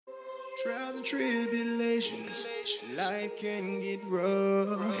Trials and tribulations, life can get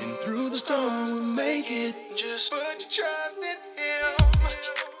rough, and through the storm we'll make it. Just put your trust in Him.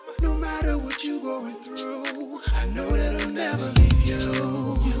 No matter what you're going through, I know that He'll never leave you.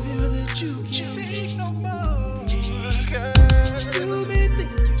 You feel that you can't take no more. You may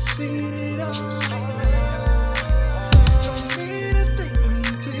think you've seen it all. Don't need a thing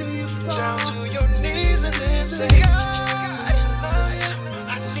until you fall down to your knees and then say,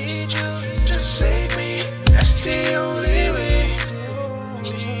 save me, that's the only way.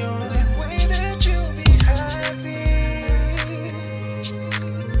 The only way that you'll be happy.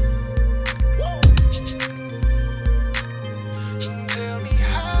 Tell me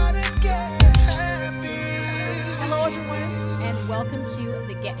how to get happy. Hello, everyone, and welcome to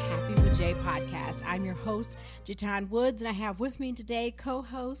the Get Happy with Jay podcast. I'm your host, Jatan Woods, and I have with me today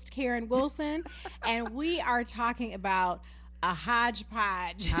co-host Karen Wilson, and we are talking about a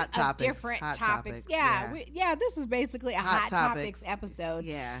hodgepodge of different topics. Yeah, this is basically a hot topics episode.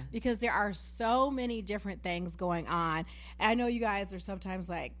 Yeah. Because there are so many different things going on. And I know you guys are sometimes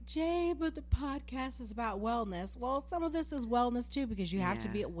like, Jay, but the podcast is about wellness. Well, some of this is wellness too, because you have to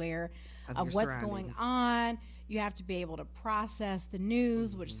be aware of what's going on. You have to be able to process the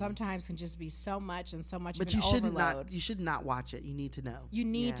news, which sometimes can just be so much and so much of an overload. You should not watch it. You need to know. You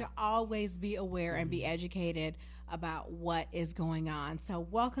need to always be aware and be educated about what is going on. So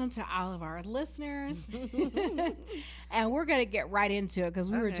welcome to all of our listeners. And we're going to get right into it because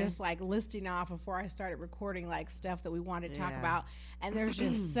we were just like listing off before I started recording like stuff that we wanted to talk about. And there's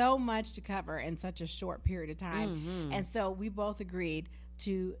just so much to cover in such a short period of time. And so we both agreed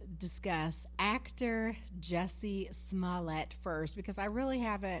to discuss actor Jussie Smollett first, because I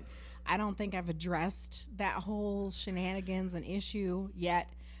don't think I've addressed that whole shenanigans and issue yet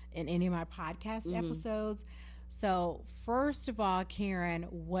in any of my podcast episodes. So first of all, Karen,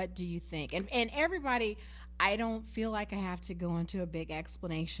 what do you think? And everybody, I don't feel like I have to go into a big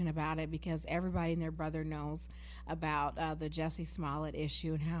explanation about it because everybody and their brother knows about the Jussie Smollett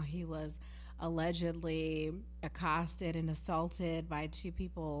issue and how he was allegedly accosted and assaulted by two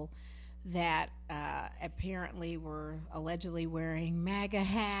people that apparently were allegedly wearing MAGA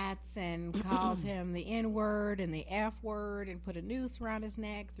hats and called him the N-word and the F-word and put a noose around his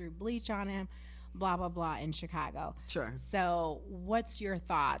neck, threw bleach on him, blah, blah, blah, in Chicago. Sure. So what's your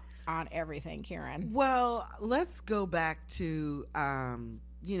thoughts on everything, Karen? Well, let's go back to,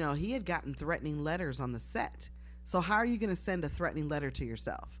 he had gotten threatening letters on the set. So how are you going to send a threatening letter to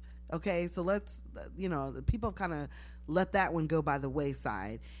yourself? Okay, so the people kind of let that one go by the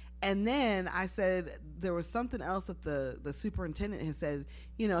wayside. And then I said there was something else that the superintendent had said.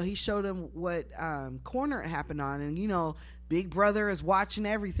 He showed him what corner it happened on. And, Big Brother is watching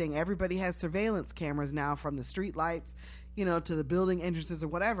everything. Everybody has surveillance cameras now, from the street lights, to the building entrances or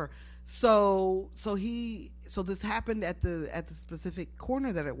whatever. So this happened at the specific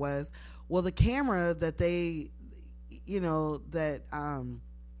corner that it was. Well, the camera that they,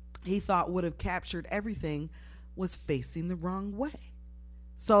 he thought would have captured everything was facing the wrong way.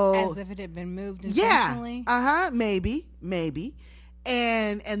 So as if it had been moved intentionally? Yeah. Maybe.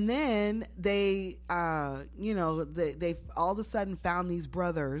 And then they, they all of a sudden found these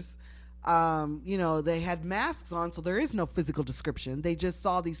brothers. They had masks on, so there is no physical description. They just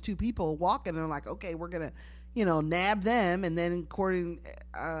saw these two people walking, and they're like, okay, we're going to, nab them. And then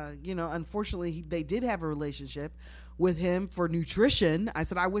unfortunately, they did have a relationship with him for nutrition. I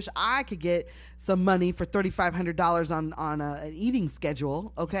said, I wish I could get some money for $3,500 on an eating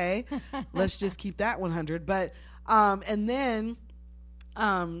schedule. Okay. Let's just keep that 100. But, and then,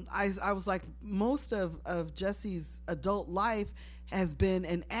 I was like, most of Jussie's adult life has been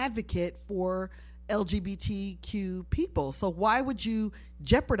an advocate for LGBTQ people. So why would you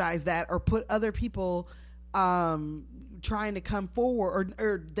jeopardize that or put other people, trying to come forward,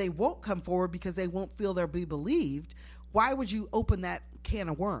 or they won't come forward because they won't feel they'll be believed? Why would you open that can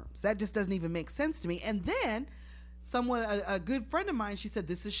of worms? That just doesn't even make sense to me. And then a good friend of mine, she said,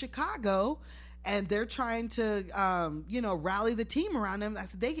 this is Chicago and they're trying to, rally the team around them. I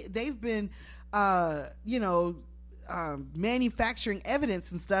said, they've been, manufacturing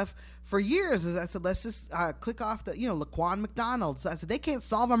evidence and stuff for years. I said, let's just click off the, Laquan McDonald. So I said, they can't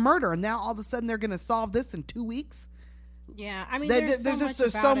solve a murder, and now all of a sudden they're going to solve this in 2 weeks. Yeah, I mean,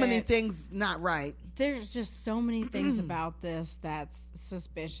 there's so many things not right. There's just so many things about this that's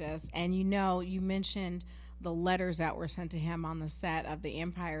suspicious. And you mentioned the letters that were sent to him on the set of the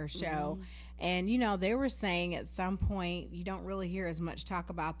Empire show. And, they were saying at some point, you don't really hear as much talk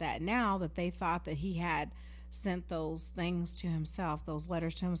about that now, that they thought that he had sent those things to himself, those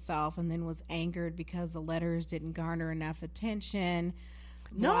letters to himself, and then was angered because the letters didn't garner enough attention.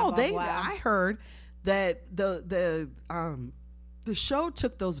 blah, blah, blah. I heard that the show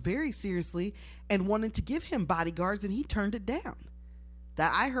took those very seriously and wanted to give him bodyguards, and he turned it down.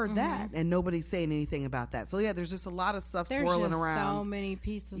 That I heard that, and nobody's saying anything about that. So yeah, there's just a lot of stuff swirling around. So many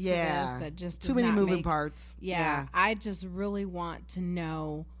pieces to this that just too many moving parts. Yeah, I just really want to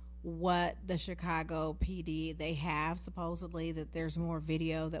know what the Chicago PD they have. Supposedly that there's more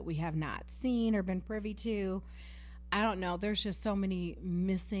video that we have not seen or been privy to. I don't know. There's just so many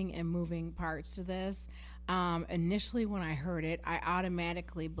missing and moving parts to this. Initially, when I heard it, I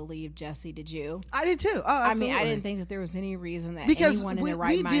automatically believed Jesse. Did you? I did too. Oh, absolutely. I mean, I didn't think that there was any reason that anyone in their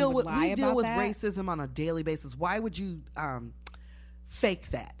right mind would lie about that. We deal with racism on a daily basis. Why would you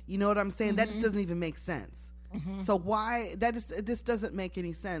fake that? You know what I'm saying? That just doesn't even make sense. So why this doesn't make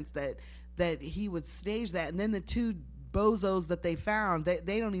any sense that he would stage that, and then the two bozos that they found,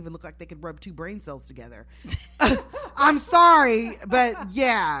 they don't even look like they could rub two brain cells together. I'm sorry, but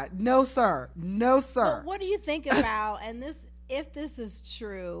yeah, no sir. But what do you think about, and this, if this is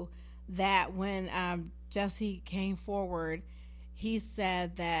true, that when Jesse came forward, he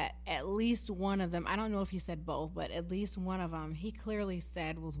said that at least one of them, I don't know if he said both, but at least one of them, he clearly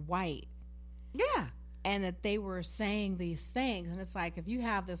said was white. Yeah. And that they were saying these things. And it's like, if you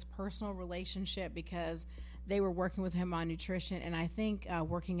have this personal relationship, because they were working with him on nutrition and I think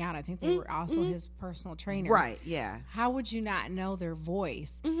working out. I think they were also his personal trainers. Right, yeah. How would you not know their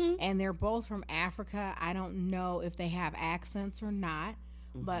voice? And they're both from Africa. I don't know if they have accents or not,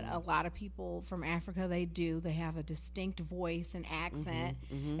 but a lot of people from Africa, they do. They have a distinct voice and accent.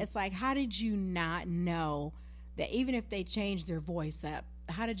 It's like, how did you not know that even if they changed their voice up,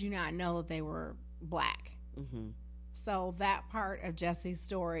 how did you not know that they were black? So that part of Jesse's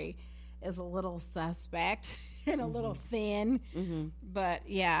story is a little suspect and a little thin. But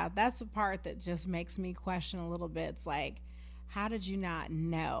yeah, that's the part that just makes me question a little bit. It's like, how did you not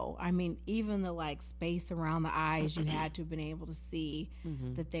know? I mean, even the like space around the eyes, you had to have been able to see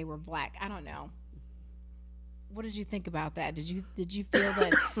that they were black. I don't know. What did you think about that? Did you feel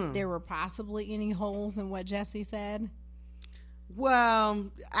that there were possibly any holes in what Jesse said? Well,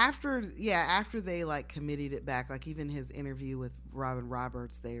 after they like committed it back, like even his interview with Robin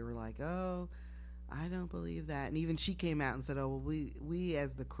Roberts, they were like, "Oh, I don't believe that," and even she came out and said, "Oh, well, we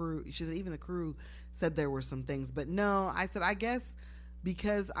as the crew," she said, even the crew said there were some things, but no, I said, I guess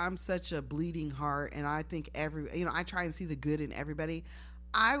because I'm such a bleeding heart, and I think I try and see the good in everybody.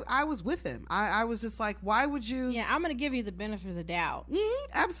 I was with him. I was just like, why would you? Yeah, I'm going to give you the benefit of the doubt.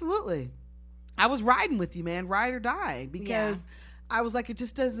 Absolutely. I was riding with you, man, ride or die, because I was like, it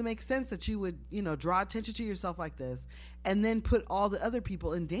just doesn't make sense that you would, draw attention to yourself like this and then put all the other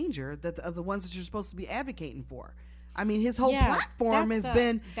people in danger of the ones that you're supposed to be advocating for. I mean, his whole platform has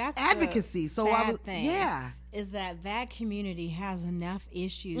been advocacy. So is that community has enough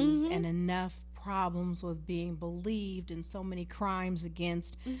issues and enough problems with being believed in so many crimes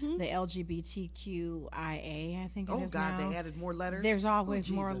against the LGBTQIA, I think it is now. They added more letters? There's always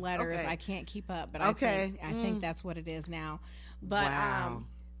more letters. Okay. I can't keep up, but I think that's what it is now. But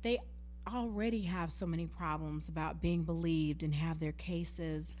they already have so many problems about being believed and have their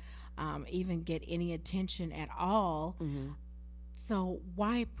cases even get any attention at all. So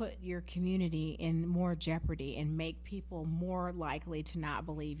why put your community in more jeopardy and make people more likely to not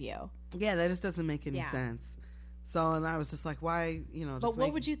believe you? Yeah, that just doesn't make any sense. So, and I was just like, why, But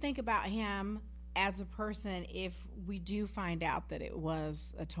what would you think about him as a person if we do find out that it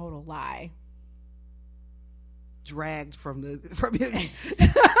was a total lie? Dragged from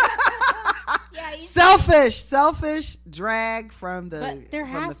selfish drag from the but there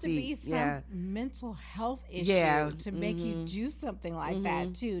has to be some mental health issue to make you do something like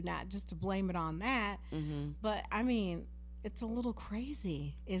that too, not just to blame it on that. But I mean, it's a little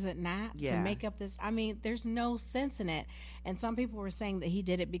crazy, is it not? To make up this, I mean, there's no sense in it. And some people were saying that he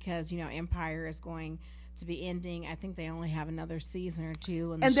did it because Empire is going to be ending. I think they only have another season or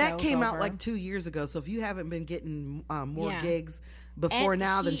two, and that came out like 2 years ago. So if you haven't been getting more gigs before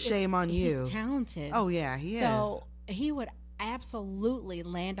now, then shame on you. He's talented. Oh yeah, he is. So he would absolutely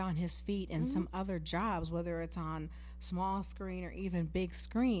land on his feet in some other jobs, whether it's on small screen or even big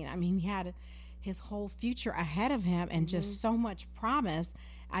screen. I mean, he had his whole future ahead of him and just so much promise.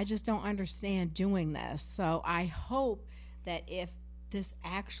 I just don't understand doing this. So I hope that if this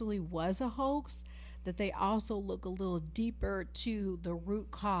actually was a hoax, that they also look a little deeper to the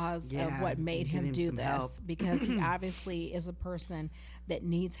root cause of what made him do this, because he obviously is a person that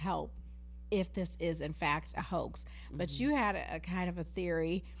needs help if this is in fact a hoax. But you had a kind of a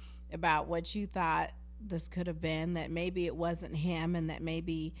theory about what you thought this could have been, that maybe it wasn't him and that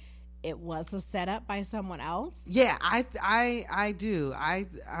maybe it was a setup by someone else? Yeah, I do.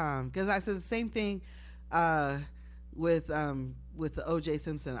 Because I said the same thing with the O.J.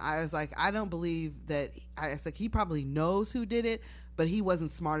 Simpson. I was like, I don't believe that. I was like, he probably knows who did it, but he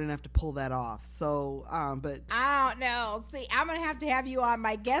wasn't smart enough to pull that off. So, but I don't know. See, I'm gonna have you on.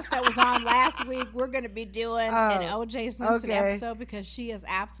 My guest that was on last week, we're gonna be doing an O.J. Simpson episode because she is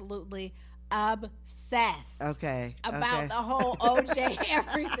absolutely obsessed about the whole OJ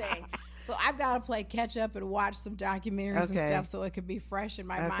everything. So I've got to play catch up and watch some documentaries and stuff so it could be fresh in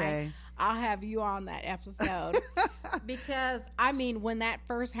my mind. I'll have you on that episode because I mean, when that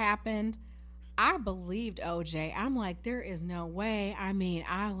first happened, I believed OJ. I'm like, there is no way. I mean,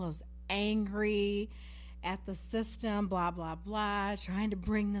 I was angry at the system, blah blah blah, trying to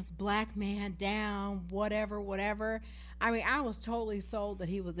bring this black man down, whatever. I mean, I was totally sold that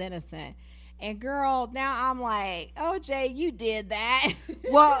he was innocent. And girl, now I'm like, OJ, you did that.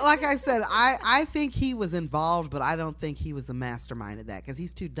 Well, like I said, I think he was involved, but I don't think he was the mastermind of that because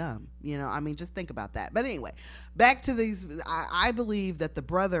he's too dumb. You know, I mean, just think about that. But anyway, back to these. I believe that the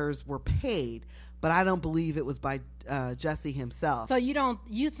brothers were paid, but I don't believe it was by Jesse himself. So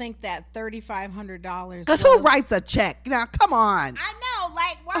you think that $3,500? Because who writes a check? Now, come on. I know,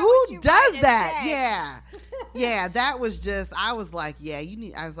 like why who would you does write that? a check? Yeah. Yeah, that was just. I was like, yeah,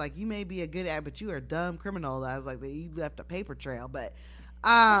 I was like, you may be a good ad, but you are a dumb criminal. I was like, you left a paper trail, but,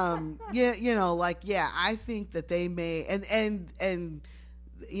 yeah, you know, like, yeah, I think that they may, and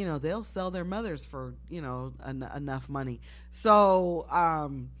you know, they'll sell their mothers for, you know, enough money. So,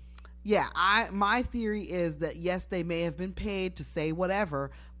 yeah, my theory is that yes, they may have been paid to say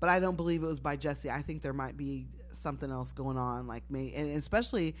whatever, but I don't believe it was by Jesse. I think there might be something else going on, like and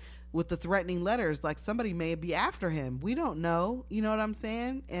especially with the threatening letters, like somebody may be after him. We don't know, you know what I'm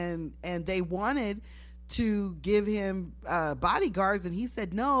saying? And they wanted to give him bodyguards, and he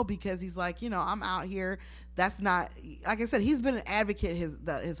said no because he's like, you know, I'm out here. That's not, like I said, he's been an advocate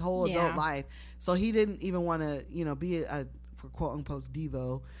his whole adult life, so he didn't even want to, you know, be a for quote unquote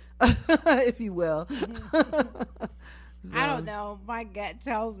Devo, if you will. So, I don't know. My gut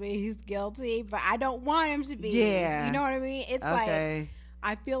tells me he's guilty, but I don't want him to be. Yeah. You know what I mean? It's like,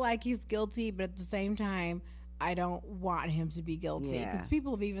 I feel like he's guilty, but at the same time, I don't want him to be guilty. Because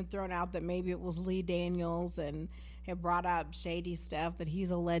people have even thrown out that maybe it was Lee Daniels and have brought up shady stuff that he's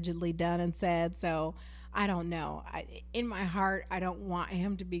allegedly done and said. So I don't know. In my heart, I don't want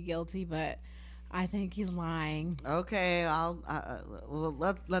him to be guilty, but I think he's lying. Okay, I'll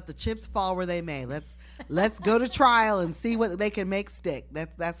let the chips fall where they may. Let's go to trial and see what they can make stick.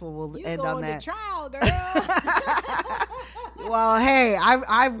 That's what we'll end on that. You going to trial, girl? Well, hey,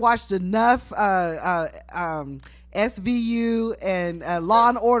 I've watched enough SVU and Law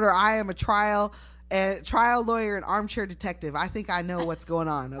and Order. I am a trial lawyer and armchair detective. I think I know what's going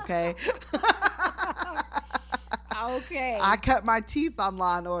on. Okay. Okay. I cut my teeth on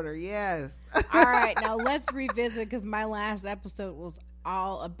Law and Order. Yes. All right, now let's revisit because my last episode was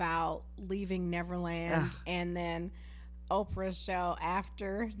all about leaving Neverland and then Oprah's show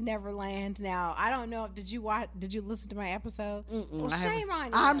after Neverland. Now, I don't know. Did you listen to my episode? Well, shame on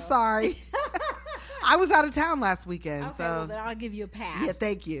you. I'm sorry. I was out of town last weekend. Okay, so well, then I'll give you a pass. Yeah,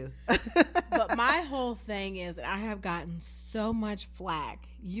 thank you. But my whole thing is that I have gotten so much flack.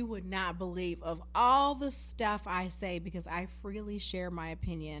 You would not believe of all the stuff I say because I freely share my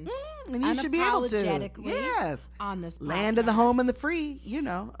opinion. And you should be able to. Yes. On this podcast. Land of the home and the free, you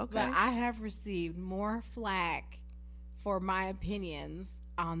know. Okay. But I have received more flack for my opinions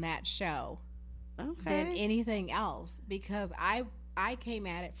on that show than anything else because I came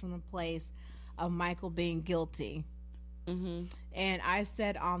at it from the place of Michael being guilty. Mm-hmm. And I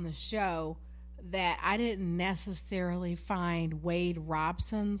said on the show that I didn't necessarily find Wade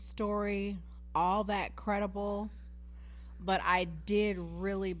Robson's story all that credible, but I did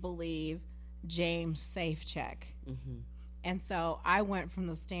really believe James Safecheck. Mm-hmm. And so I went from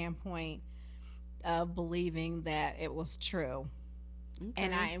the standpoint of believing that it was true.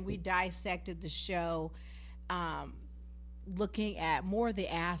 Okay. And we dissected the show looking at more the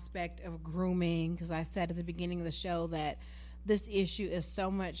aspect of grooming, because I said at the beginning of the show that this issue is so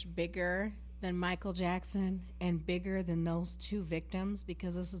much bigger than Michael Jackson and bigger than those two victims,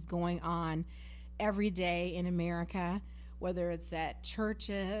 because this is going on every day in America, whether it's at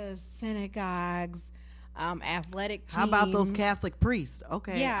churches, synagogues, athletic teams. How about those Catholic priests?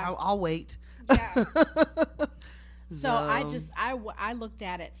 Okay, yeah. I'll wait. Yeah. So I looked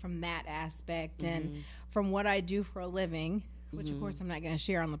at it from that aspect, mm-hmm. and from what I do for a living, which mm-hmm. of course I'm not going to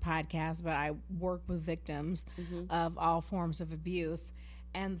share on the podcast, but I work with victims mm-hmm. of all forms of abuse.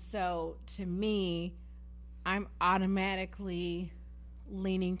 And so to me, I'm automatically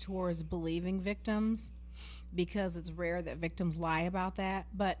leaning towards believing victims because it's rare that victims lie about that,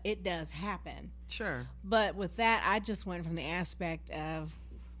 but it does happen. Sure. But with that, I just went from the aspect of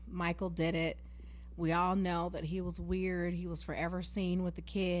Michael did it. We all know that he was weird. He was forever seen with the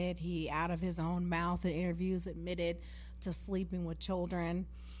kid. He, out of his own mouth in interviews, admitted to sleeping with children.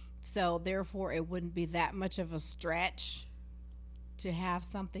 So therefore, it wouldn't be that much of a stretch to have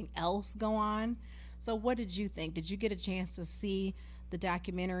something else go on. So what did you think? Did you get a chance to see the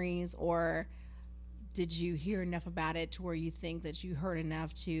documentaries, or did you hear enough about it to where you think that you heard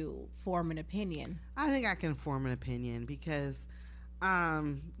enough to form an opinion? I think I can form an opinion because,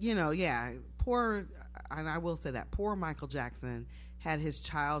 poor, and I will say that, poor Michael Jackson had his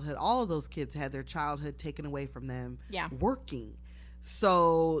childhood, all of those kids had their childhood taken away from them working.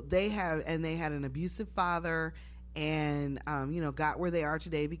 So they had an abusive father and, got where they are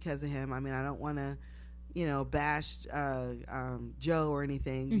today because of him. I mean, I don't want to, bash Joe or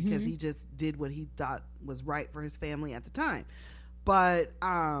anything because he just did what he thought was right for his family at the time. But,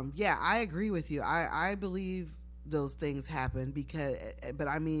 I agree with you. I believe those things happen but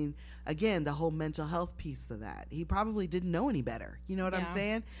I mean, again, the whole mental health piece of that, he probably didn't know any better. You know what I'm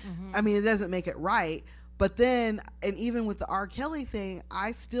saying? I mean, it doesn't make it right. But then, and even with the R. Kelly thing,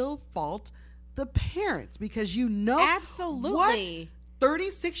 I still fault the parents because absolutely. What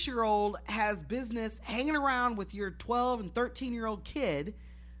 36-year-old has business hanging around with your 12 and 13-year-old kid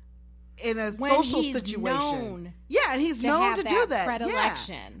in a social situation? And he's known to do that.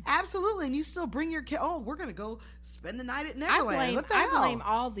 Predilection. Yeah, absolutely. And you still bring your kid. Oh, we're going to go spend the night at Neverland. What the hell? I blame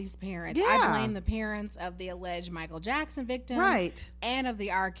all these parents. Yeah. I blame the parents of the alleged Michael Jackson victims, right, and of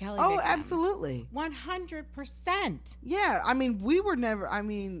the R. Kelly victims. Oh, absolutely. 100%. Yeah, I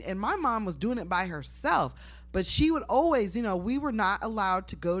mean, and my mom was doing it by herself. But she would always, we were not allowed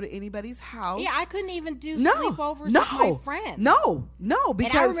to go to anybody's house. Yeah, I couldn't even do sleepovers with my friends. No,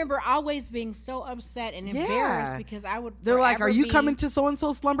 because... And I remember always being so upset and embarrassed because I would... They're like, are you coming to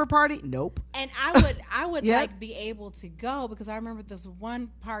so-and-so slumber party? Nope. And I would be able to go because I remember this one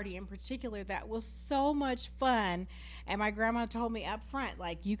party in particular that was so much fun. And my grandma told me up front,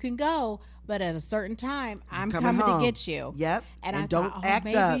 like, you can go, but at a certain time, I'm coming to get you. Yep. And I don't thought, act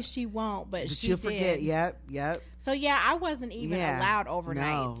maybe up. She won't, but she she'll did. Forget. Yep. So, I wasn't even allowed overnights.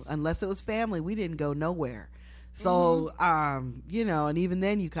 No, unless it was family. We didn't go nowhere. So, and even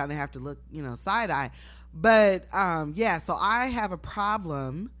then you kind of have to look, side eye. But, so I have a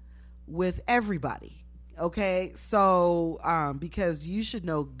problem with everybody. Okay? So, because you should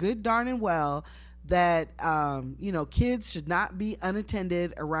know good darn and well that kids should not be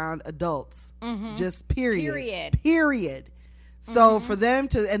unattended around adults. Just period. So for them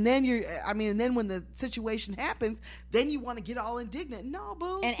to, and then when the situation happens, then you want to get all indignant. No,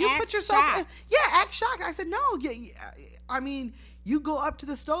 boo. And you act put yourself shocked. Act shocked. I said, no. You go up to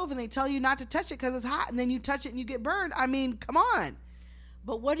the stove and they tell you not to touch it because it's hot, and then you touch it and you get burned. I mean, come on.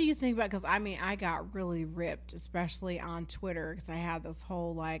 But what do you think about, because I got really ripped, especially on Twitter, because I had this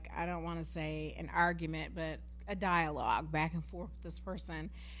whole, I don't want to say an argument, but a dialogue back and forth with this person.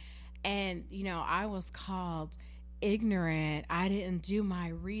 And, I was called ignorant. I didn't do my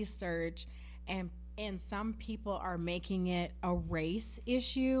research. And some people are making it a race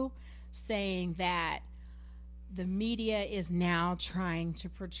issue, saying that the media is now trying to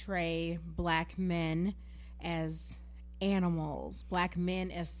portray black men as animals, black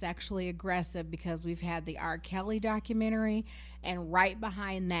men as sexually aggressive, because we've had the R. Kelly documentary, and right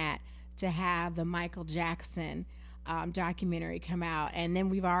behind that to have the Michael Jackson documentary come out, and then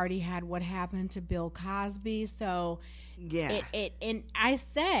we've already had what happened to Bill Cosby. So and I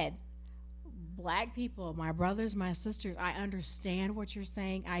said, black people, my brothers, my sisters, I understand what you're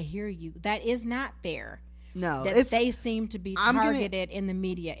saying. I hear you. That is not fair. No, that they seem to be targeted in the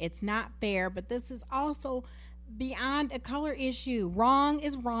media. It's not fair, but this is also beyond a color issue. Wrong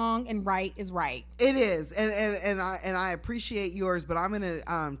is wrong and right is right. It is, and I appreciate yours, but I'm going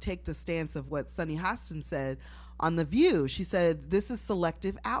to take the stance of what Sunny Hostin said on The View. She said this is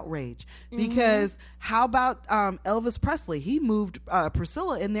selective outrage, because how about Elvis Presley? He moved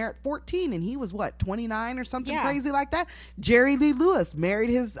Priscilla in there at 14, and he was 29 or something crazy like that. Jerry Lee Lewis married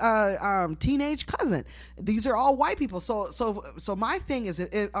his teenage cousin. These are all white people. So my thing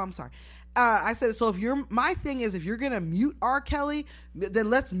is, I'm sorry. I said, so my thing is, if you're going to mute R. Kelly, then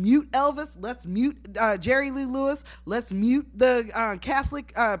let's mute Elvis. Let's mute Jerry Lee Lewis. Let's mute the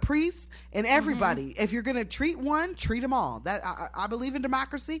Catholic priests and everybody. If you're going to treat one, treat them all. That I believe in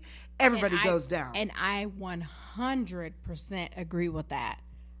democracy. Everybody goes down. And I 100% agree with that.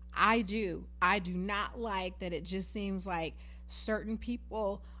 I do. I do not like that it just seems like certain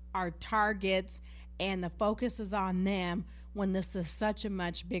people are targets and the focus is on them, when this is such a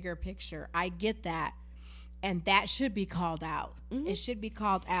much bigger picture. I get that. And that should be called out. It should be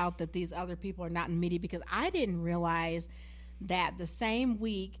called out that these other people are not in media, because I didn't realize that the same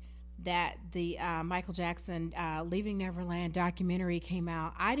week that the Michael Jackson Leaving Neverland documentary came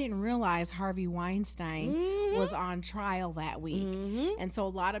out, I didn't realize Harvey Weinstein was on trial that week. And so a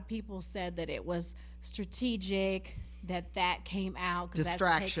lot of people said that it was strategic that came out.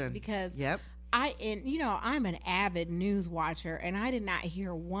 Distraction. Because yep. I'm an avid news watcher, and I did not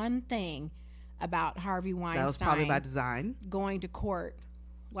hear one thing about Harvey Weinstein. That was probably by design. Going to court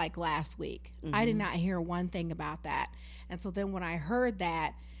like last week. I did not hear one thing about that. And so then when I heard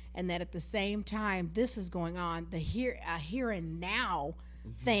that, and that at the same time this is going on, the here and now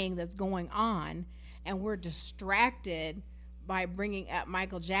thing that's going on, and we're distracted by bringing up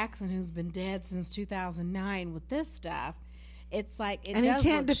Michael Jackson, who's been dead since 2009, with this stuff. It's like it, and does he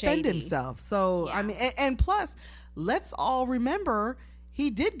can't look defend shady. himself. So Yeah. I mean, and plus, let's all remember, he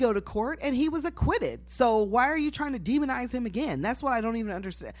did go to court and he was acquitted. So why are you trying to demonize him again? That's what I don't even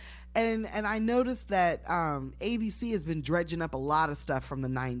understand. And I noticed that ABC has been dredging up a lot of stuff from the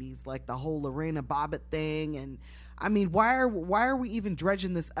 90s, like the whole Lorena Bobbitt thing. And I mean, why are we even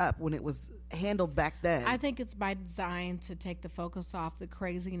dredging this up when it was handled back then? I think it's by design to take the focus off the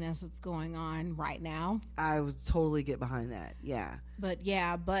craziness that's going on right now. I would totally get behind that. Yeah. But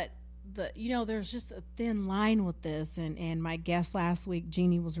there's just a thin line with this, and my guest last week,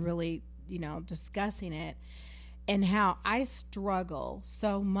 Jeannie, was really, discussing it, and how I struggle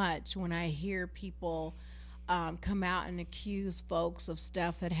so much when I hear people come out and accuse folks of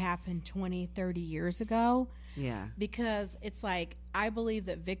stuff that happened 20, 30 years ago. Yeah. Because it's like, I believe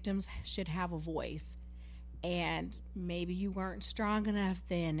that victims should have a voice. And maybe you weren't strong enough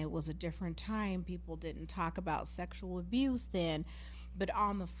then. It was a different time. People didn't talk about sexual abuse then. But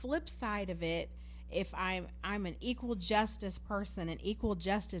on the flip side of it, if I'm an equal justice person, an equal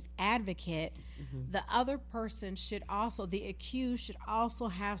justice advocate, the other person should also, the accused should also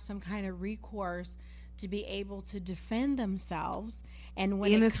have some kind of recourse to be able to defend themselves. And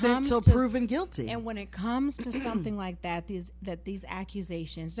when innocent it comes till to, proven guilty. And when it comes to something like that, these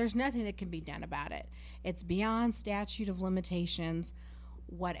accusations, there's nothing that can be done about it. It's beyond statute of limitations,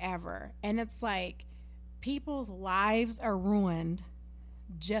 whatever. And it's like, people's lives are ruined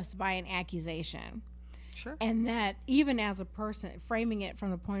just by an accusation. Sure. And that, even as a person, framing it from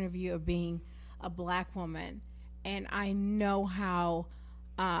the point of view of being a black woman, and I know how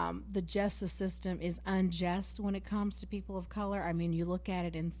the justice system is unjust when it comes to people of color. I mean, you look at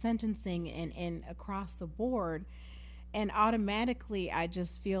it in sentencing and across the board, and automatically I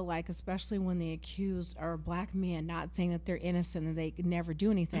just feel like, especially when the accused are black men, not saying that they're innocent and they could never do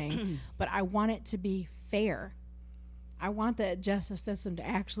anything, but I want it to be fair. I want the justice system to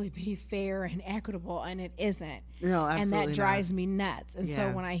actually be fair and equitable, and it isn't. No, absolutely and that drives not. me nuts. And so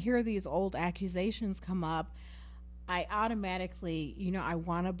when I hear these old accusations come up, I automatically, I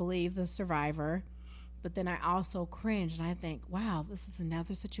want to believe the survivor, but then I also cringe and I think, wow, this is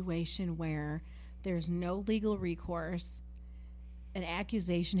another situation where there's no legal recourse. An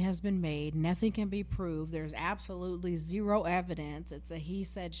accusation has been made. Nothing can be proved. There's absolutely zero evidence. It's a he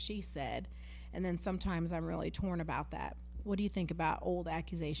said, she said. And then sometimes I'm really torn about that. What do you think about old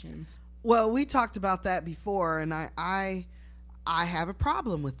accusations? Well, we talked about that before, and I have a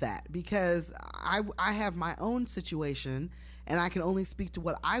problem with that, because I have my own situation, and I can only speak to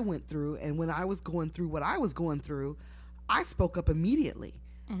what I went through. And when I was going through what I was going through, I spoke up immediately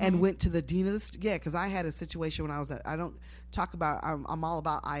and went to the dean of the because I had a situation when I was I don't talk about, I'm all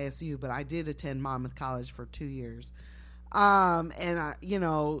about ISU, but I did attend Monmouth College for 2 years, and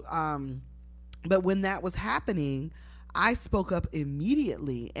but when that was happening, I spoke up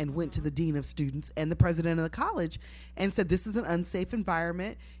immediately and went to the dean of students and the president of the college and said, this is an unsafe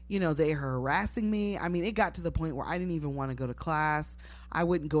environment. They are harassing me. I mean, it got to the point where I didn't even want to go to class. I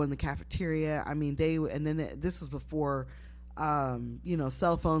wouldn't go in the cafeteria. I mean, this was before,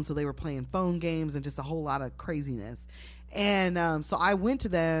 cell phones. So they were playing phone games and just a whole lot of craziness. And so I went to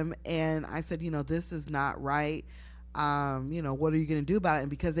them and I said, this is not right. What are you going to do about it? And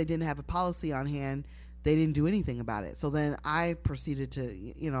because they didn't have a policy on hand, they didn't do anything about it. So then I proceeded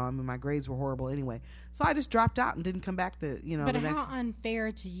to, my grades were horrible anyway. So I just dropped out and didn't come back to, But how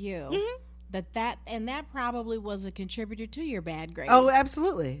unfair to you that probably was a contributor to your bad grades. Oh,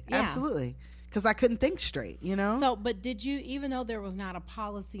 absolutely. Yeah. Absolutely. Because I couldn't think straight, So, but did you, even though there was not a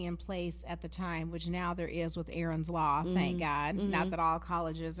policy in place at the time, which now there is with Aaron's Law, thank God, not that all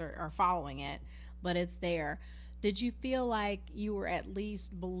colleges are following it, but it's there. Did you feel like you were at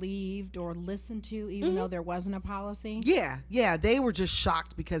least believed or listened to, even though there wasn't a policy? Yeah. They were just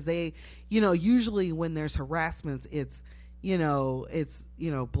shocked because they, usually when there's harassment, it's, it's,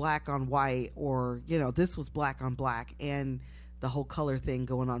 black on white, or, this was black on black, and the whole color thing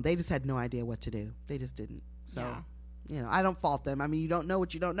going on. They just had no idea what to do. They just didn't. So, I don't fault them. I mean, you don't know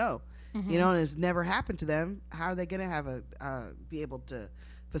what you don't know, and it's never happened to them. How are they going to have be able to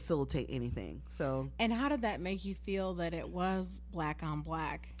facilitate anything? So, and how did that make you feel that it was black on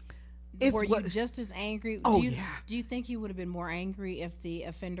black? Were you just as angry? Oh, do you think you would have been more angry if the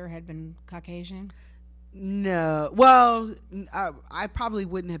offender had been Caucasian? No. Well, I probably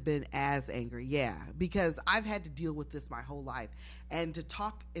wouldn't have been as angry. Yeah. Because I've had to deal with this my whole life. And to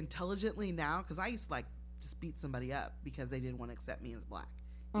talk intelligently now, because I used to just beat somebody up because they didn't want to accept me as black.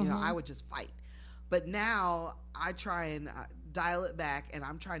 I would just fight. But now I try and dial it back, and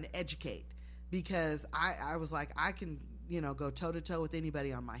I'm trying to educate, because I was like, I can, go toe to toe with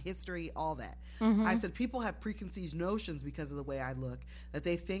anybody on my history, all that. I said, people have preconceived notions because of the way I look, that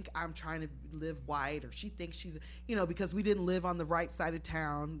they think I'm trying to live white, or she thinks she's, because we didn't live on the right side of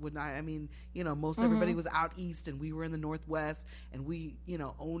town. Most everybody was out east, and we were in the Northwest, and we,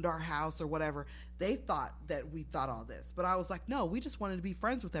 owned our house or whatever. They thought that we thought all this, but I was like, no, we just wanted to be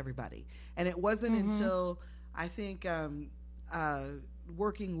friends with everybody. And it wasn't until I think,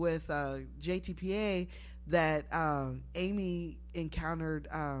 working with JTPA, that Amy encountered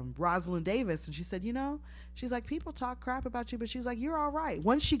Rosalind Davis, and she said, she's like, people talk crap about you, but she's like, you're all right.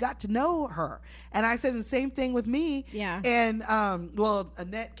 Once she got to know her. And I said the same thing with me. Yeah. And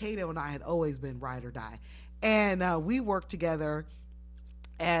Annette Cato and I had always been ride or die, and we worked together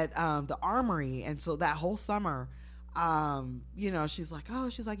at the Armory. And so that whole summer, she's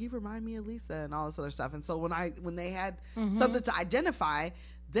like, you remind me of Lisa, and all this other stuff. And so when they had something to identify,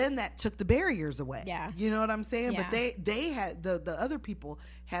 then that took the barriers away. Yeah. You know what I'm saying? Yeah. But they had, the other people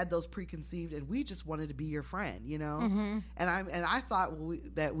had those preconceived, and we just wanted to be your friend, And I thought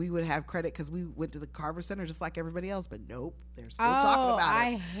that we would have credit because we went to the Carver Center just like everybody else, but nope, they're still talking about it.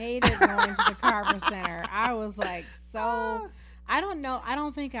 I hated going to the Carver Center. I was like, I don't know. I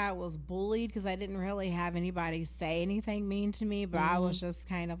don't think I was bullied because I didn't really have anybody say anything mean to me, but I was just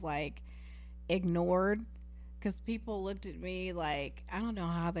kind of like ignored. Because people looked at me like, I don't know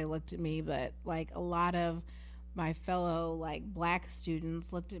how they looked at me, but like a lot of my fellow black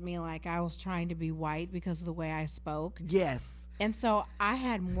students looked at me like I was trying to be white because of the way I spoke. Yes. And so I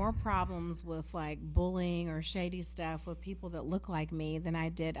had more problems with bullying or shady stuff with people that look like me than I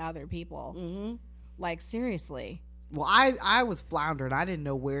did other people. Seriously. Well, I was floundering. I didn't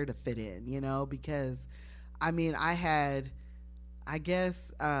know where to fit in, because I had, I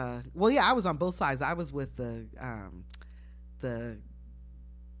guess, I was on both sides. I was with the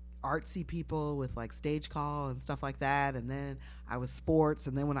artsy people with stage call and stuff like that, and then I was sports,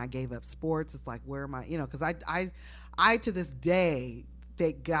 and then when I gave up sports, it's like, where am I? Because I to this day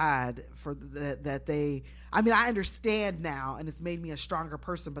thank God for that they. I understand now, and it's made me a stronger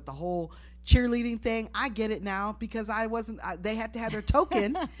person. But the whole cheerleading thing, I get it now because I wasn't. They had to have their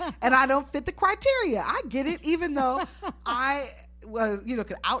token, and I don't fit the criteria. I get it, even though I was,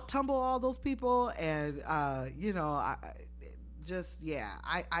 could out tumble all those people, and I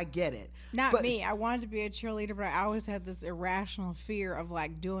get it. Not me. I wanted to be a cheerleader, but I always had this irrational fear of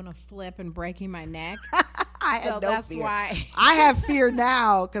doing a flip and breaking my neck. I had no that's fear. Why I have fear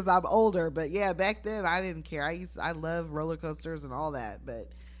now because I'm older. But yeah, back then I didn't care. I love roller coasters and all that.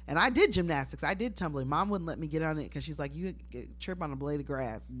 And I did gymnastics. I did tumbling. Mom wouldn't let me get on it because she's like, you trip on a blade of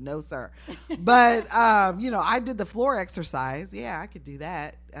grass. No, sir. But, I did the floor exercise. Yeah, I could do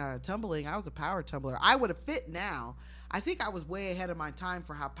that. Tumbling, I was a power tumbler. I would have fit now. I think I was way ahead of my time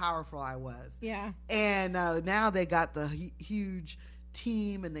for how powerful I was. Yeah. And now they got the huge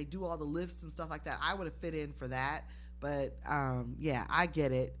team, and they do all the lifts and stuff like that. I would have fit in for that. But, I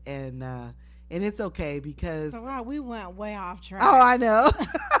get it. And it's okay because... So, wow, we went way off track. Oh, I know.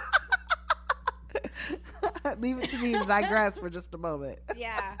 Leave it to me to digress for just a moment.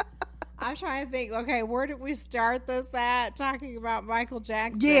 Yeah. I'm trying to think, okay, where did we start this at? Talking about Michael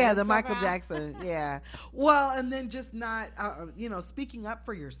Jackson. Yeah, the Michael Jackson. Yeah. Well, and then just not, speaking up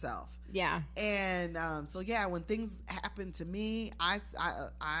for yourself. Yeah. And when things happen to me, I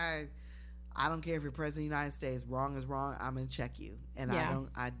don't care if you're president of the United States. Wrong is wrong. I'm going to check you. And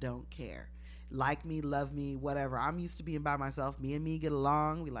I don't care. Like me, love me, whatever. I'm used to being by myself. Me and me get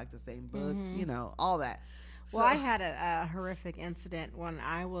along. We like the same books, all that. Well, I had a horrific incident when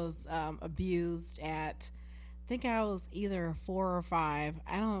I was abused at, I think I was either 4 or 5.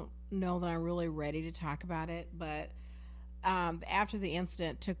 I don't know that I'm really ready to talk about it, but after the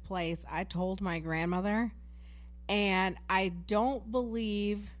incident took place, I told my grandmother, and I don't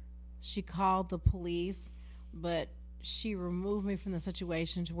believe she called the police, but she removed me from the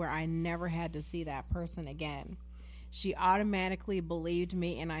situation to where I never had to see that person again. She automatically believed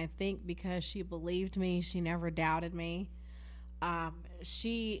me, and I think because she believed me, she never doubted me.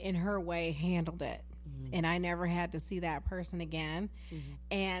 She, in her way, handled it. And I never had to see that person again.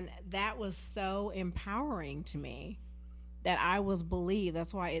 And that was so empowering to me that I was believed.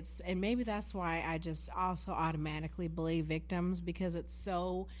 That's why and maybe that's why I just also automatically believe victims, because it's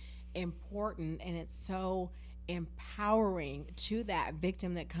so important and it's so empowering to that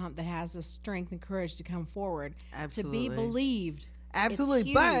victim that has the strength and courage to come forward. Absolutely. To be believed.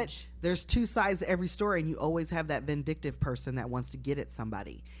 Absolutely. But there's two sides to every story, and you always have that vindictive person that wants to get at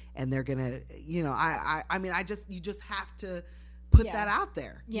somebody, and they're gonna, you just have to put that out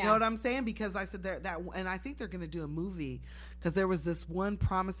there. You know what I'm saying? Because I said and I think they're gonna do a movie, because there was this one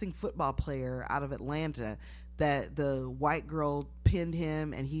promising football player out of Atlanta that the white girl pinned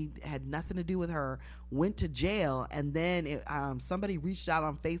him, and he had nothing to do with her, went to jail, and then somebody reached out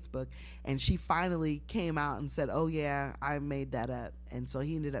on Facebook, and she finally came out and said, oh yeah, I made that up. And so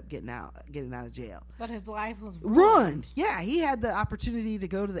he ended up getting out of jail. But his life was ruined. Yeah, he had the opportunity to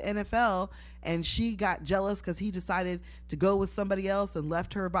go to the NFL, and she got jealous because he decided to go with somebody else and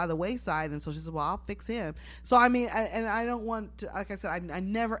left her by the wayside. And so she said, well, I'll fix him. So I mean, and I don't want to, like I said, I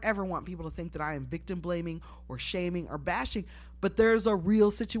never ever want people to think that I am victim blaming or shaming or bashing, but there's a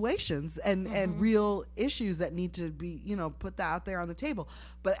real situations and real issues that need to be, put that out there on the table.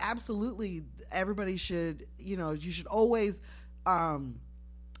 But absolutely, everybody should, you should always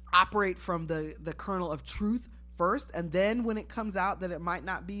operate from the kernel of truth first, and then when it comes out that it might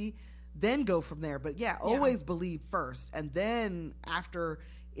not be, then go from there. But always believe first, and then after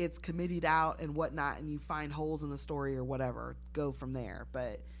it's committed out and whatnot, and you find holes in the story or whatever, go from there.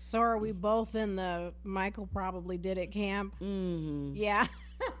 But so are we both in the Michael probably did it camp? Yeah.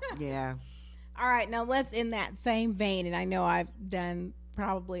 Yeah. All right, now let's, in that same vein, and I know I've done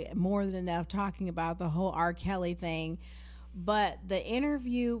probably more than enough talking about the whole R. Kelly thing, but the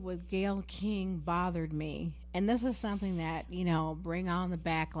interview with Gayle King bothered me. And this is something that, bring on the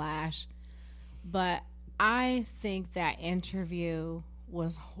backlash. But I think that interview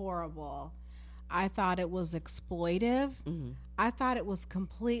was horrible. I thought it was exploitive. I thought it was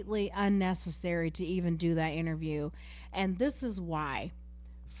completely unnecessary to even do that interview. And this is why.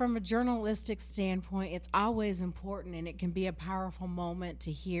 From a journalistic standpoint, it's always important, and it can be a powerful moment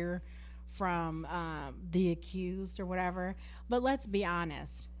to hear from the accused or whatever. But let's be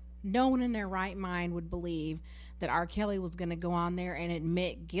honest. No one in their right mind would believe that R. Kelly was going to go on there and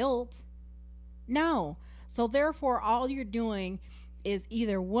admit guilt. No. So therefore, all you're doing is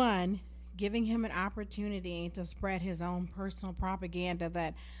either, one, giving him an opportunity to spread his own personal propaganda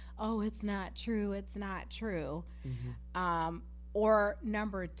that, oh, it's not true, or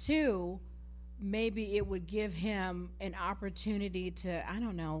number two, maybe it would give him an opportunity to, I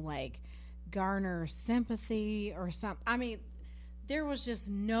don't know, like garner sympathy or something. I mean, there was just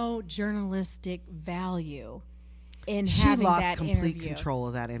no journalistic value in having that interview. She lost complete control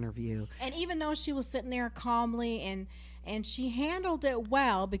of that interview. And even though she was sitting there calmly and she handled it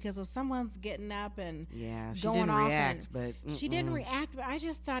well, because if someone's getting up and going off, she didn't react. But I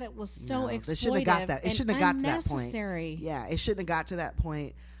just thought it was so exploitive. It shouldn't have got that. It shouldn't have got to that point. Yeah, it shouldn't have got to that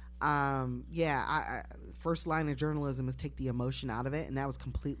point. First line of journalism is take the emotion out of it, and that was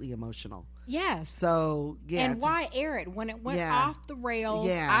completely emotional. Yes. So and why air it when it went off the rails?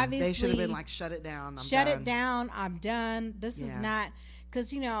 Yeah, obviously they should have been like, shut it down. I'm done. This is not.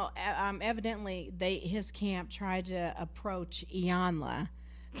 Because, evidently his camp tried to approach Iyanla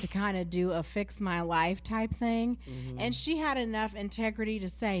to kind of do a fix my life type thing. And she had enough integrity to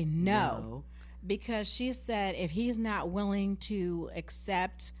say no. Because she said if he's not willing to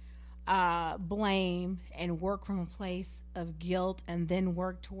accept blame and work from a place of guilt and then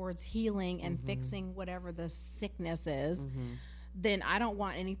work towards healing and fixing whatever the sickness is, then I don't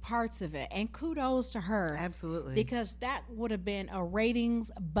want any parts of it. And kudos to her. Absolutely. Because that would have been a ratings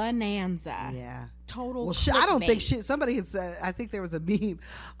bonanza. Yeah. Total Well, I don't think somebody had said, I think there was a meme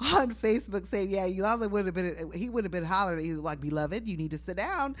on Facebook saying, Iyanla would have been, he would have been hollering. He was like, beloved, you need to sit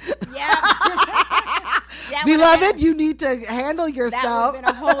down. Yeah. Beloved, you need to handle yourself. That would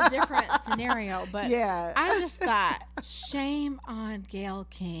have been a whole different scenario. But I just thought, shame on Gayle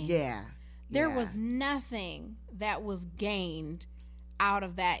King. Yeah. There was nothing that was gained out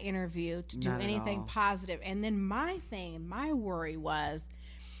of that interview to do anything positive. And then my worry was,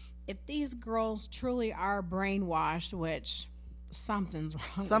 if these girls truly are brainwashed, which something's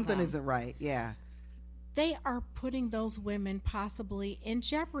wrong. Something isn't right. Yeah. They are putting those women possibly in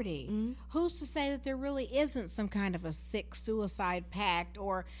jeopardy. Who's to say that there really isn't some kind of a sick suicide pact?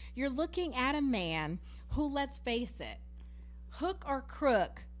 Or you're looking at a man who, let's face it, hook or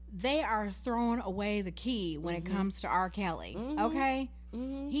crook, they are throwing away the key when it comes to R. Kelly. Okay?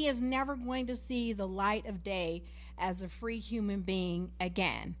 He is never going to see the light of day as a free human being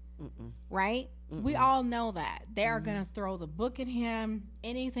again. Right? We all know that. They are going to throw the book at him,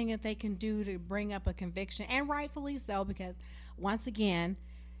 anything that they can do to bring up a conviction, and rightfully so, because once again,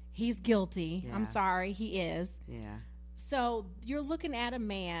 he's guilty. Yeah. I'm sorry, he is. Yeah. So you're looking at a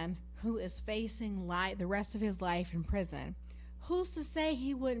man who is facing the rest of his life in prison. Who's to say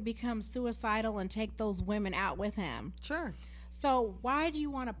he wouldn't become suicidal and take those women out with him? Sure. So why do you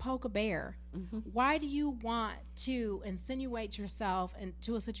want to poke a bear? Why do you want to insinuate yourself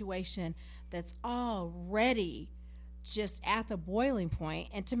into a situation that's already just at the boiling point,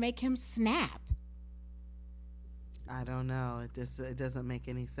 and to make him snap? I don't know. It doesn't make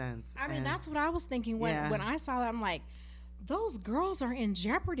any sense. I mean, that's what I was thinking when I saw that. I'm like, those girls are in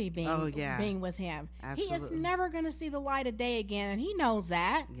jeopardy being with him. Absolutely. He is never going to see the light of day again, and he knows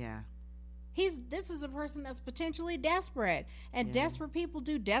that. Yeah. This is a person that's potentially desperate, and desperate people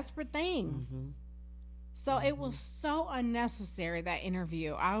do desperate things. So it was so unnecessary, that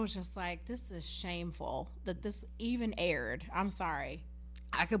interview. I was just like, this is shameful that this even aired. I'm sorry.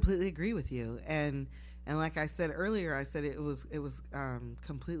 I completely agree with you. And like I said earlier, I said it was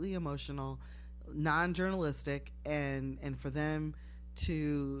completely emotional, non-journalistic, and for them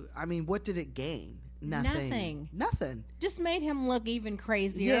to, I mean, what did it gain? Nothing. Just made him look even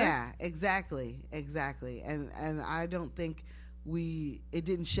crazier. Yeah, exactly. And I don't think it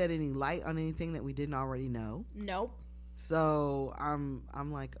didn't shed any light on anything that we didn't already know. Nope. So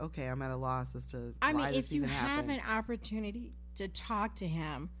I'm like, okay, I'm at a loss as to why this if you even have happened. an opportunity to talk to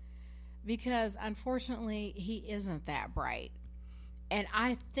him, because unfortunately he isn't that bright. And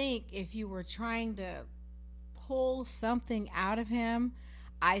I think if you were trying to pull something out of him,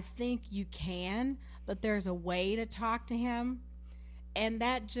 I think you can, but there's a way to talk to him. And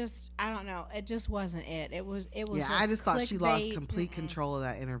that just, I don't know, it just wasn't it. It was Yeah, just I just thought she lost clickbait. complete control of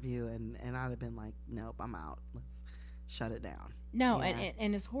that interview, and I'd have been like, nope, I'm out. Let's shut it down. No, Yeah.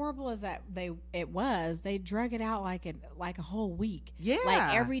 and as horrible as they drug it out like a whole week. Yeah,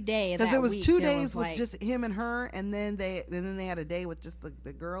 like every day. Because it was week, 2 there days was with like, just him and her, and then they had a day with just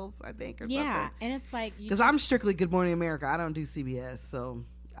the girls, I think, or yeah, something. and it's like Because I'm strictly Good Morning America. I don't do CBS, so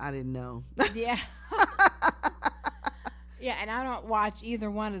I didn't know. yeah. Yeah, and I don't watch either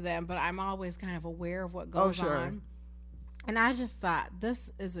one of them, but I'm always kind of aware of what goes on. And I just thought,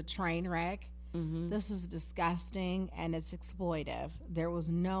 this is a train wreck. This is disgusting, and it's exploitive. There was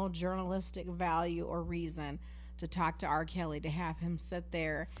no journalistic value or reason to talk to R. Kelly, to have him sit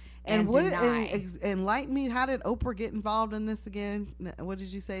there and deny. Enlighten me. How did Oprah get involved in this again? What did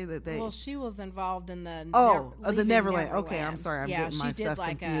you say that they? Well, she was involved in the the Neverland. Okay, I'm sorry, I'm getting my stuff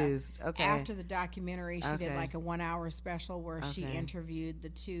confused. Okay, after the documentary, she did like a 1 hour special where she interviewed the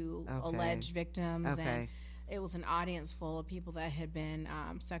two alleged victims, and it was an audience full of people that had been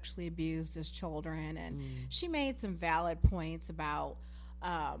sexually abused as children, and she made some valid points about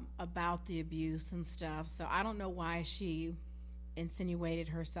the abuse and stuff. So I don't know why she insinuated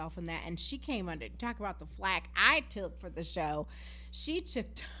herself in that. And she came under, talk about the flack I took for the show. She took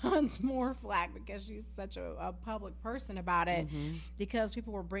tons more flack because she's such a public person about it, because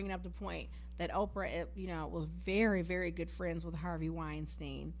people were bringing up the point that Oprah, was very, very good friends with Harvey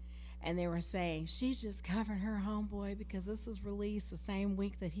Weinstein. And they were saying, she's just covering her homeboy because this is released the same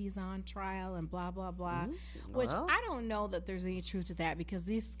week that he's on trial and blah, blah, blah. Which I don't know that there's any truth to that, because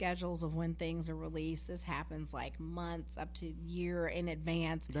these schedules of when things are released, this happens like months up to a year in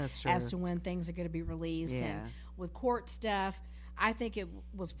advance. That's true. As to when things are going to be released. Yeah. And with court stuff, I think it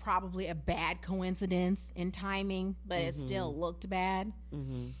was probably a bad coincidence in timing, but it still looked bad.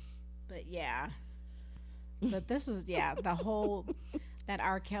 But yeah. But this is, the whole... That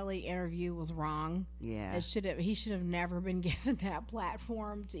R. Kelly interview was wrong. Yeah, he should have never been given that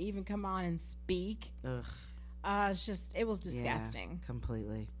platform to even come on and speak. Ugh. It was disgusting. Yeah,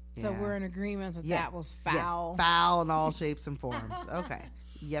 completely. Yeah. So we're in agreement that was foul. Yeah. Foul in all shapes and forms. Okay.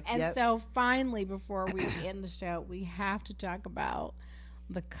 Yep. And so finally, before we end the show, we have to talk about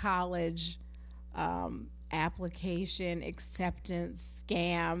the college application acceptance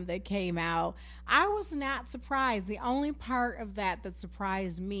scam that came out. I was not surprised. The only part of that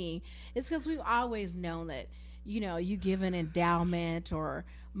surprised me is because we've always known that, you give an endowment or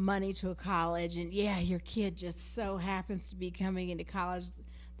money to a college, and your kid just so happens to be coming into college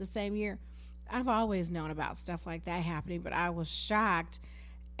the same year. I've always known about stuff like that happening, but I was shocked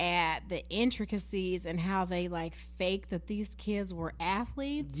at the intricacies and how they fake that these kids were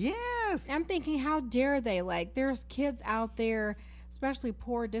athletes. Yes. I'm thinking, how dare they? There's kids out there especially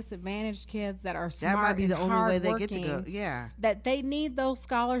poor, disadvantaged kids that are smart That might be the and only way they get to go. hardworking, Yeah. that they need those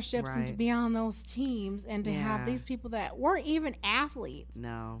scholarships and to Right. be on those teams and to have Yeah. these people that weren't even athletes.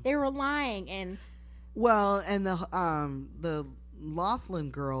 No. They were lying. And Well, and the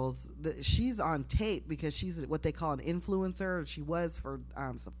Laughlin girls, she's on tape because she's what they call an influencer. She was for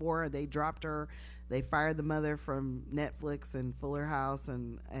Sephora. They dropped her. They fired the mother from Netflix and Fuller House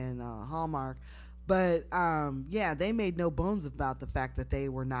and Hallmark. But yeah, they made no bones about the fact that they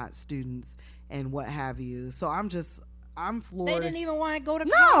were not students and what have you. So I'm floored. they didn't even want to go to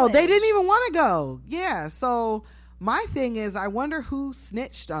No, college. they didn't even want to go. Yeah. So my thing is, I wonder who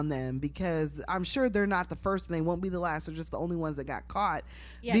snitched on them, because I'm sure they're not the first and they won't be the last. They're just the only ones that got caught.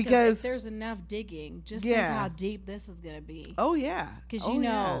 Yeah, because if there's enough digging, just think Yeah. how deep this is going to be. oh yeah, Because oh, you know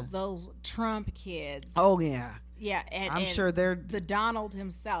yeah. those Trump kids. Oh yeah, Yeah, and I'm and sure they're the Donald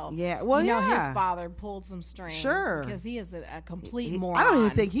himself. Yeah, well, you know, yeah. his father pulled some strings. Sure. Because he is a complete he- moron. I don't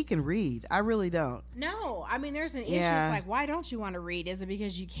even think he can read. I really don't. No, I mean, there's an issue. Yeah. It's like, why don't you want to read? Is it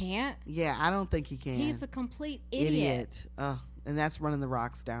because you can't? Yeah, I don't think he can. He's a complete idiot. And that's running the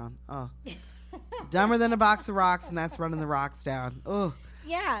rocks down. Dumber than a box of rocks, and that's running the rocks down. Oh.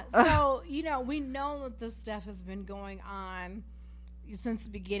 Yeah, so, you know, we know that this stuff has been going on since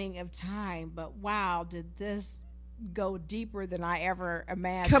the beginning of time, but wow, did this go deeper than I ever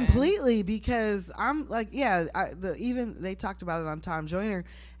imagined. Completely, because I'm like, yeah, even they talked about it on Tom Joyner,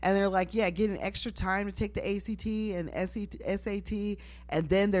 and they're like, yeah, getting extra time to take the ACT and SAT, and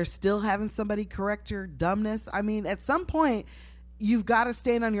then they're still having somebody correct your dumbness. I mean, at some point, you've got to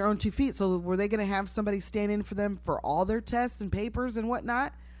stand on your own 2 feet. So were they going to have somebody stand in for them for all their tests and papers and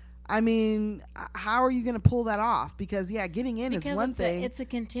whatnot? I mean, how are you going to pull that off? Because, yeah, getting in is one thing. It's a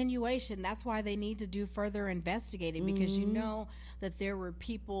continuation. That's why they need to do further investigating, because you know that there were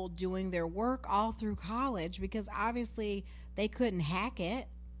people doing their work all through college, because obviously they couldn't hack it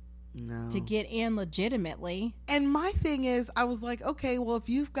to get in legitimately. And my thing is, I was like, okay, well, if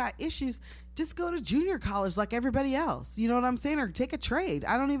you've got issues, just go to junior college like everybody else. You know what I'm saying? Or take a trade.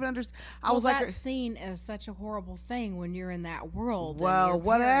 I don't even understand. I was like, that's seen as such a horrible thing when you're in that world. Well, and your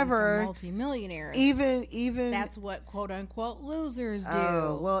whatever. parents are multimillionaires. Even that's what quote unquote losers do.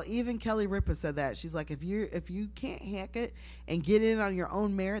 Oh, well, even Kelly Ripa said that. She's like, if you can't hack it and get in on your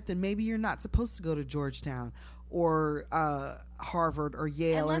own merit, then maybe you're not supposed to go to Georgetown or Harvard or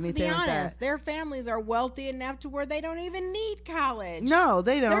Yale or and let's anything be honest, like that. their families are wealthy enough to where they don't even need college. No,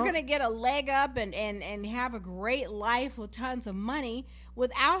 they don't. They're going to get a leg up and have a great life with tons of money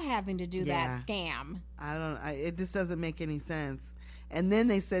without having to do that scam. It just doesn't make any sense. And then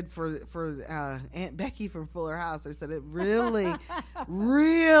they said for Aunt Becky from Fuller House, they said it really,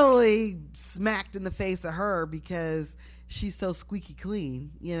 really smacked in the face of her because she's so squeaky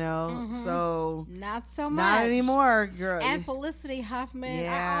clean, you know. So not so much, not anymore, girl. And Felicity Huffman,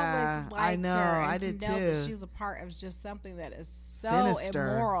 Yeah, I always liked I know, her. And I to did know too. that she was a part of just something that is so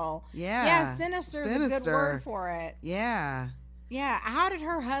Sinister. immoral. Yeah, sinister is a good word for it. Yeah. Yeah, how did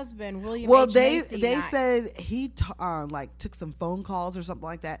her husband William? Well, H. they Macy said he took some phone calls or something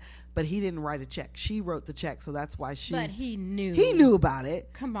like that, but he didn't write a check. She wrote the check, so that's why But he knew. He knew about it.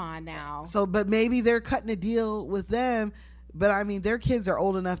 Come on now. So, but maybe they're cutting a deal with them. But I mean, their kids are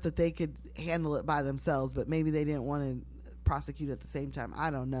old enough that they could handle it by themselves. But maybe they didn't want to prosecute at the same time.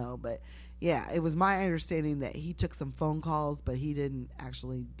 I don't know, but. Yeah, it was my understanding that he took some phone calls, but he didn't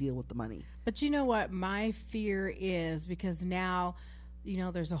actually deal with the money. But you know what my fear is, because now, you know,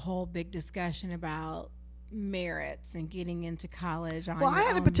 there's a whole big discussion about merits and getting into college on Well, I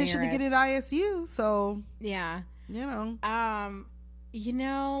had a petition merits. to get at ISU, so yeah, you know. You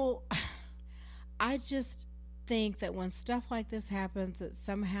know, I just think that when stuff like this happens, that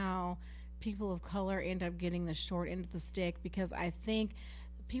somehow people of color end up getting the short end of the stick, because I think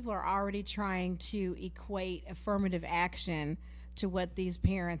people are already trying to equate affirmative action to what these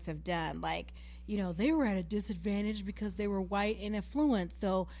parents have done. Like, you know, they were at a disadvantage because they were white and affluent,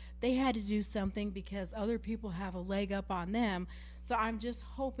 so they had to do something because other people have a leg up on them. So I'm just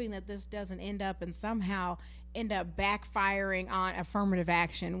hoping that this doesn't end up backfiring on affirmative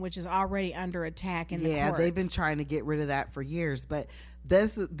action, which is already under attack in the courts. Yeah, they've been trying to get rid of that for years, but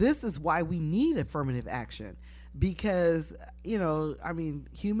this is why we need affirmative action. Because, you know, I mean,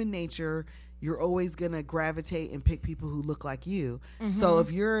 human nature, you're always going to gravitate and pick people who look like you. Mm-hmm. So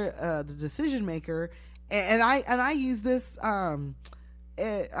if you're the decision maker, and I use this, you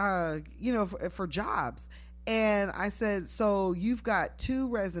know, for jobs. And I said, so you've got 2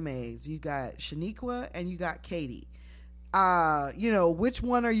 resumes. You got Shaniqua and you got Katie. You know, which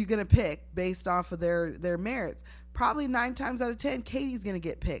one are you going to pick based off of their merits? probably 9 times out of 10, Katie's going to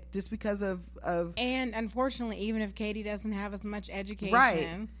get picked just because of. And unfortunately, even if Katie doesn't have as much education.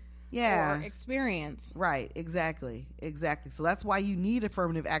 Right. Yeah. Or experience. Right. Exactly. So that's why you need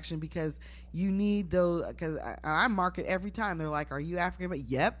affirmative action, because you need those. Because I mark it every time. They're like, "Are you African?" But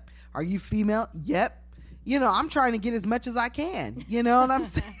yep. Are you female? Yep. I'm trying to get as much as I can. You know what I'm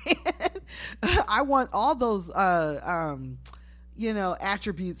saying? I want all those,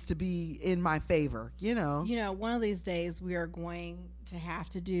 attributes to be in my favor. One of these days we are going to have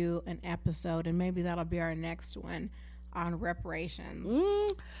to do an episode, and maybe that'll be our next one, on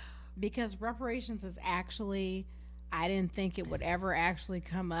reparations. Because reparations is actually, I didn't think it would ever actually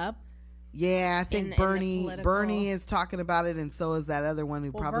come up. Yeah, I think Bernie is talking about it, and so is that other one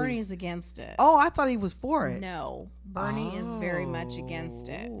who probably. Bernie's against it. Oh, I thought he was for it. No, Bernie is very much against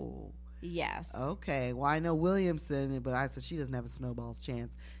it. Yes. Okay. Well, I know Williamson, but I said she doesn't have a snowball's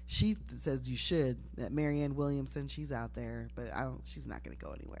chance. She says you should. That Marianne Williamson, she's out there, but she's not going to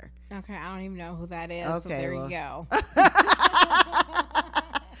go anywhere. Okay, I don't even know who that is. Okay, so there you go.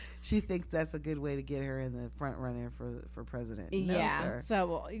 She thinks that's a good way to get her in the front runner for president. Yeah.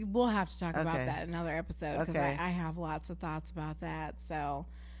 So we'll have to talk about that in another episode, because I have lots of thoughts about that. So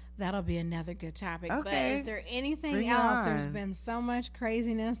that'll be another good topic. Okay. But is there anything else? There's been so much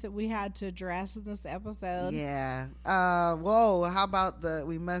craziness that we had to address in this episode. Yeah. Whoa. How about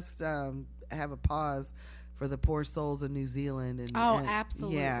we must have a pause for the poor souls in New Zealand. And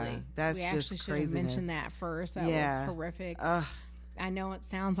absolutely. Yeah. That's we just actually should craziness. have mentioned that first. That was horrific. I know it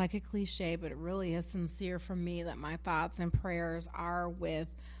sounds like a cliche, but it really is sincere from me that my thoughts and prayers are with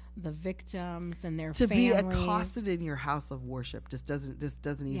the victims and their families. To be accosted in your house of worship just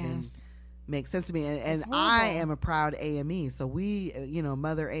doesn't even make sense to me. And I am a proud AME, so we,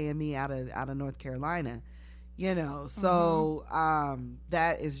 Mother AME out of North Carolina, so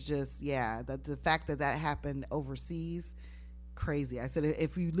that is just the fact that happened overseas. Crazy. I said,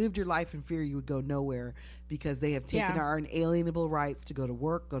 if you lived your life in fear, you would go nowhere, because they have taken our inalienable rights to go to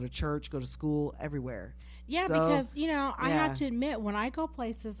work, go to church, go to school, everywhere. Yeah, because, I have to admit, when I go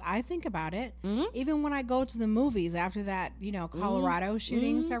places, I think about it. Mm-hmm. Even when I go to the movies after that, Colorado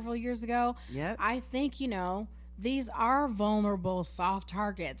shooting several years ago, I think, these are vulnerable, soft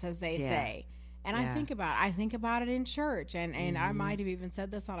targets, as they say. And I think about it in church. And I might have even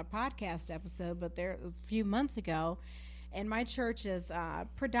said this on a podcast episode, but there was a few months ago. And my church is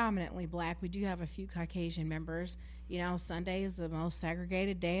predominantly black. We do have a few Caucasian members. Sunday is the most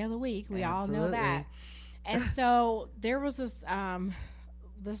segregated day of the week. We all know that. And so there was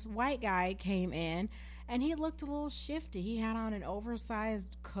this white guy came in, and he looked a little shifty. He had on an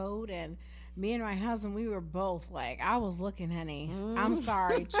oversized coat, and me and my husband, we were both like, I was looking, honey. I'm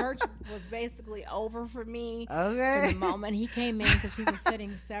sorry. Church was basically over for me. Okay. From the moment he came in, because he was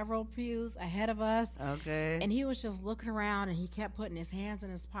sitting several pews ahead of us. Okay. And he was just looking around, and he kept putting his hands in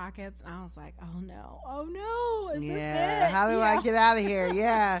his pockets. And I was like, oh no, is this it? How do I get out of here?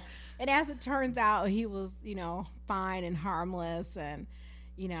 Yeah. And as it turns out, he was, fine and harmless, and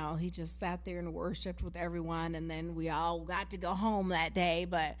he just sat there and worshiped with everyone, and then we all got to go home that day.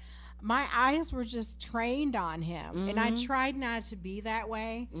 But my eyes were just trained on him, and I tried not to be that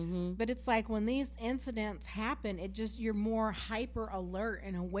way. But it's like when these incidents happen, you're more hyper alert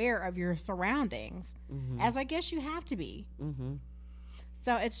and aware of your surroundings, as I guess you have to be.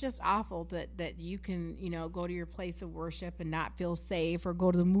 So it's just awful that you can, go to your place of worship and not feel safe, or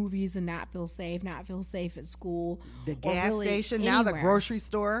go to the movies and not feel safe at school, the gas station, anywhere. Now the grocery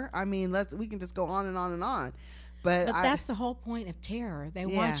store. I mean, we can just go on and on and on. But that's the whole point of terror. They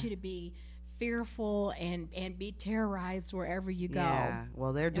want you to be fearful and be terrorized wherever you go. Yeah,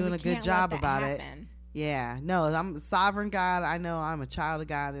 well, they're doing a good job about it. Yeah, no, I'm a sovereign God. I know I'm a child of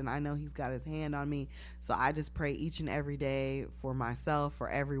God, and I know He's got His hand on me. So I just pray each and every day for myself, for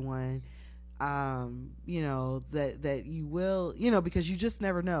everyone, that you will, because you just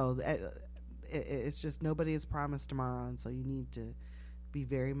never know. It's just nobody is promised tomorrow, and so you need to be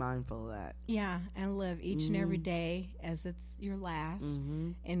very mindful of that. Yeah, and live each and every day as it's your last,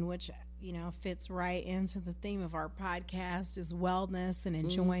 in which, fits right into the theme of our podcast is wellness and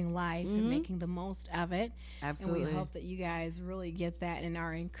enjoying life and making the most of it. Absolutely. And we hope that you guys really get that and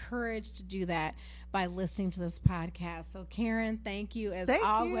are encouraged to do that by listening to this podcast. So Karen, thank you as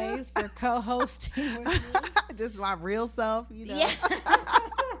always for co-hosting with me. Just my real self, Yeah.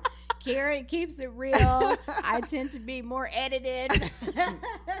 Karen keeps it real. I tend to be more edited,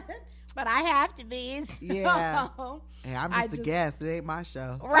 but I have to be. So. Yeah. Hey, I'm just a guest. It ain't my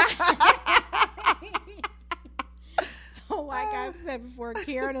show. Right. So like I've said before,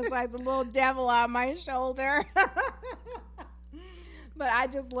 Karen is like the little devil on my shoulder. But I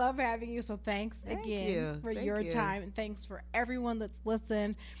just love having you. So thanks Thank again you. for Thank your you. time. And thanks for everyone that's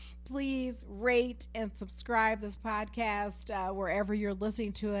listened. Please rate and subscribe this podcast wherever you're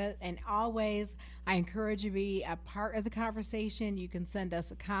listening to it. And always, I encourage you to be a part of the conversation. You can send us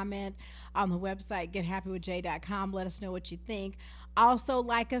a comment on the website, gethappywithjay.com. Let us know what you think. Also,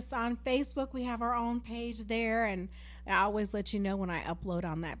 like us on Facebook. We have our own page there, and I always let you know when I upload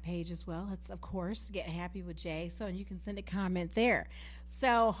on that page as well. It's, of course, Get Happy with Jay, so you can send a comment there.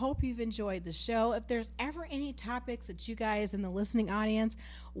 So hope you've enjoyed the show. If there's ever any topics that you guys in the listening audience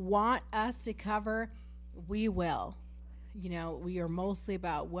want us to cover, we will. You know, we are mostly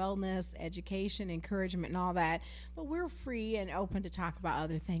about wellness, education, encouragement, and all that. But we're free and open to talk about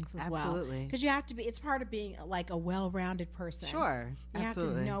other things as well. Absolutely. Because you have to be, it's part of being like a well-rounded person. Sure. You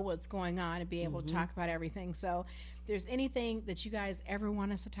Absolutely. have to know what's going on and be able to talk about everything. So if there's anything that you guys ever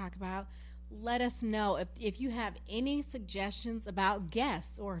want us to talk about, let us know. If you have any suggestions about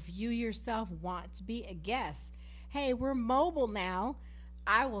guests, or if you yourself want to be a guest, hey, we're mobile now.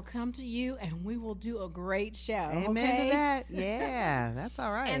 I will come to you and we will do a great show. Amen to that. Yeah, that's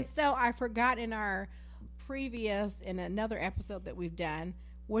all right. And so I forgot in another episode that we've done,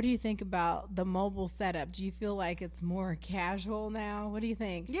 what do you think about the mobile setup? Do you feel like it's more casual now? What do you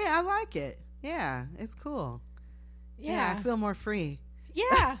think? Yeah, I like it. Yeah, it's cool. Yeah, I feel more free. Yeah.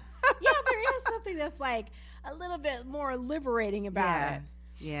 Yeah, there is something that's like a little bit more liberating about it.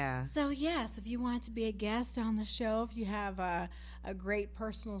 Yeah. So, yes, if you want to be a guest on the show, if you have a great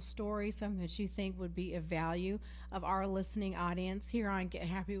personal story, something that you think would be of value of our listening audience here on Get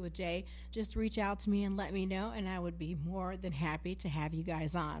Happy with Jay, just reach out to me and let me know, and I would be more than happy to have you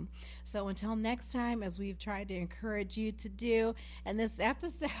guys on. So until next time, as we've tried to encourage you to do in this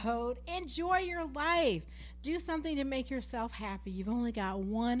episode, enjoy your life. Do something to make yourself happy. You've only got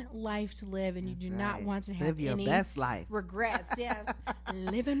one life to live, and That's you do right. not want to have Live your any best life. regrets. Yes,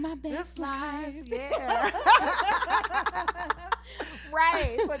 living my best life. Yeah.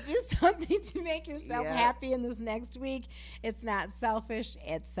 Right. So do something to make yourself Yeah. happy in this next week. It's not selfish,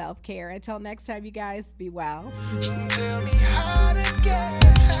 it's self-care. Until next time, you guys, be well. Tell me how to get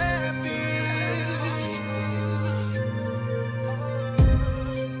happy.